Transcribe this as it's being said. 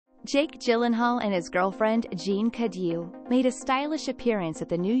Jake Gyllenhaal and his girlfriend, Jeanne Cadieu, made a stylish appearance at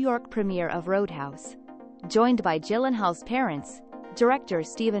the New York premiere of Roadhouse. Joined by Gyllenhaal's parents, director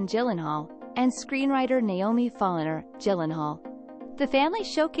Stephen Gyllenhaal, and screenwriter Naomi Foner Gyllenhaal. The family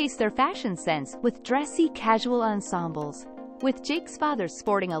showcased their fashion sense with dressy, casual ensembles, with Jake's father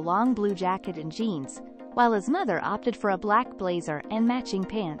sporting a long blue jacket and jeans, while his mother opted for a black blazer and matching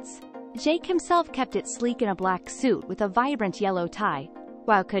pants. Jake himself kept it sleek in a black suit with a vibrant yellow tie,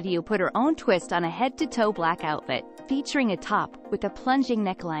 while Cadieu put her own twist on a head-to-toe black outfit, featuring a top with a plunging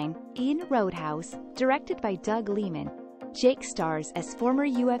neckline. In Roadhouse, directed by Doug Liman, Jake stars as former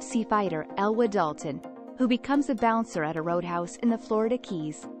UFC fighter Elwood Dalton, who becomes a bouncer at a roadhouse in the Florida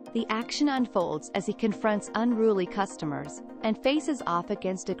Keys. The action unfolds as he confronts unruly customers and faces off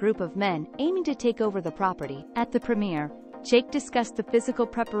against a group of men aiming to take over the property. At the premiere, Jake discussed the physical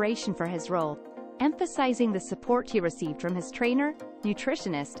preparation for his role, emphasizing the support he received from his trainer,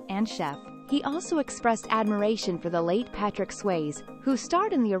 nutritionist, and chef. He also expressed admiration for the late Patrick Swayze, who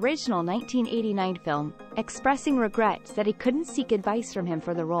starred in the original 1989 film, expressing regrets that he couldn't seek advice from him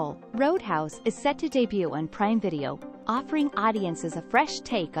for the role. Roadhouse is set to debut on Prime Video, offering audiences a fresh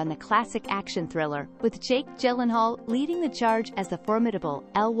take on the classic action thriller, with Jake Gyllenhaal leading the charge as the formidable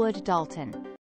Elwood Dalton.